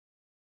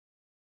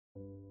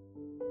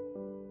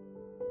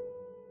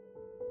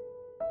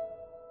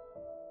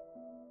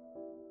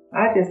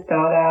I just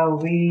thought I'll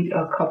read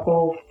a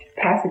couple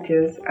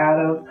passages out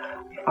of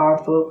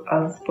our book,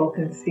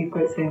 Unspoken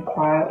Secrets and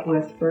Quiet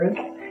Whispers.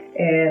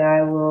 And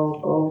I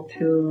will go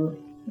to,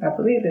 I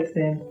believe it's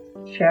in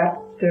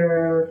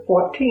chapter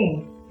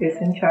 14. It's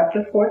in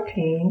chapter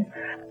 14.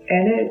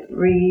 And it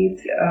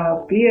reads,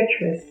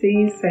 Beatrice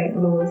sees St.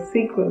 Louis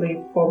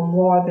secretly for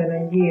more than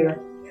a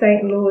year.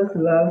 St. Louis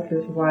loves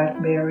his wife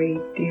Mary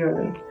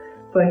dearly,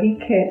 but he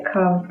can't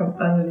come from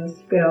under the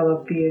spell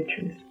of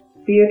Beatrice.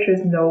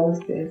 Beatrice knows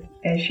this,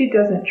 and she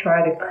doesn't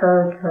try to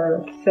curb her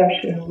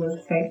obsession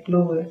with St.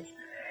 Louis.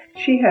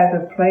 She has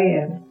a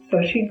plan,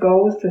 so she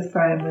goes to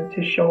Simon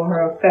to show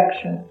her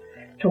affection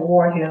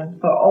toward him,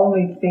 but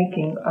only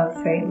thinking of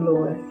St.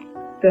 Louis.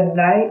 The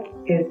night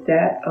is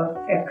that of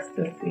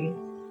ecstasy.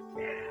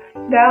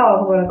 Now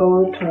I'm going to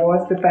go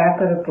towards the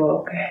back of the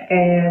book,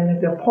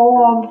 and the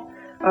poem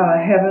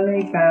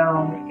Heavenly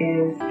Bound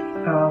is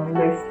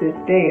listed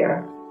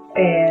there,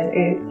 and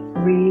it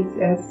reads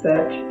as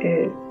such.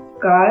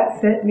 God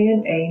sent me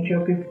an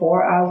angel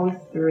before I was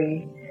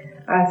 3.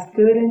 I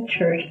stood in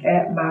church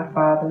at my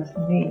father's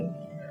knee.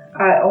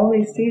 I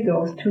only see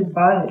those 2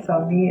 bonnets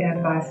on me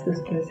and my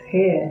sister's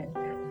head.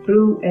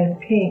 Blue and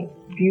pink,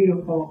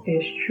 beautiful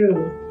is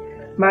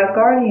true. My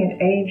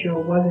guardian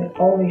angel wasn't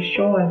only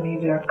showing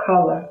me their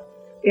color.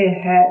 It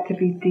had to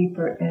be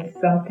deeper and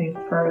something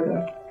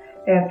further.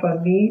 And for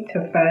me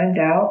to find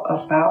out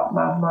about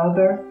my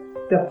mother,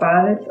 the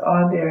bonnets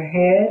on their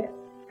head,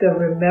 the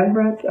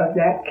remembrance of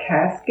that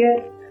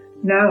casket,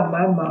 now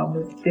my mom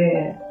is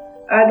dead.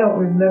 I don't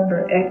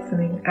remember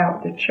exiting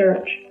out the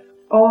church.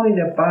 Only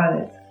the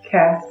bonnet's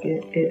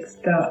casket, it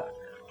stuck.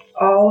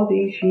 All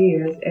these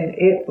years, and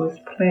it was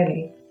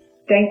plenty.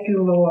 Thank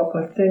you, Lord,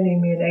 for sending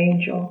me an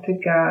angel to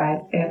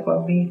guide and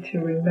for me to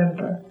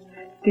remember.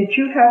 Did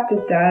you have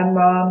to die,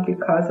 Mom,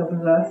 because of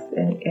lust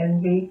and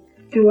envy?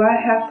 Do I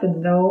have to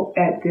know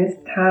at this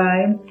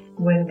time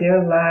when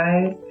their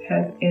lives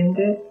has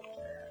ended?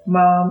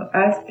 Mom,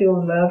 I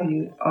still love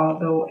you,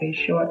 although a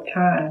short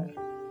time.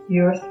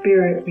 Your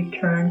spirit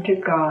returned to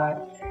God,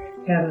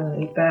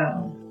 heavenly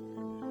bound.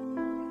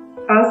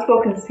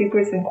 Unspoken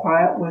Secrets and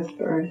Quiet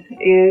Whispers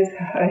is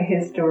a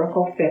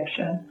historical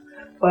fiction,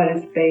 but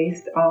is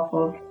based off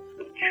of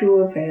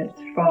true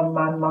events from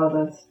my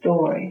mother's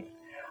story.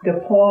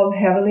 The poem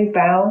Heavenly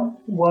Bound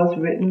was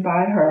written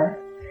by her,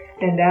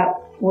 and that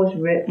was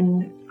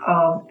written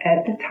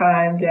at the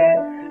time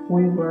that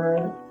we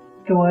were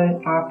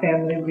doing our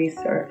family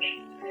research.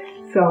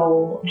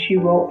 So she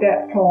wrote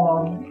that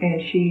poem,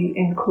 and she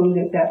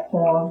included that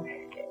poem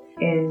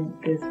in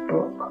this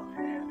book.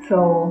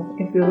 So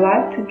if you'd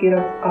like to get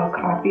a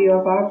copy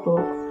of our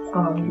books,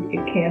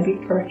 it can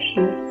be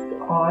purchased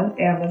on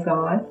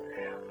Amazon.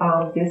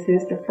 This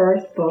is the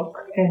first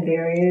book, and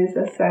there is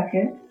a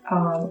second,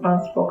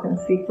 Unspoken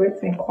Secrets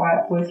and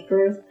Quiet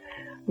Whispers,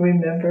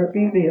 Remembered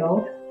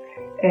Revealed.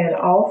 And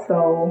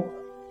also,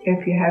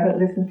 if you haven't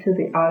listened to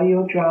the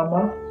audio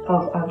drama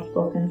of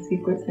Unspoken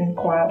Secrets and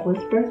Quiet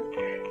Whispers,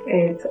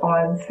 it's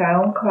on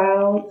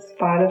SoundCloud,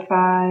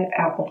 Spotify,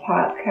 Apple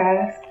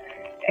Podcasts,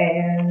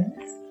 and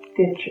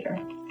Stitcher.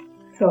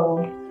 So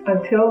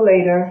until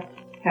later,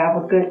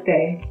 have a good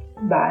day.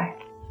 Bye.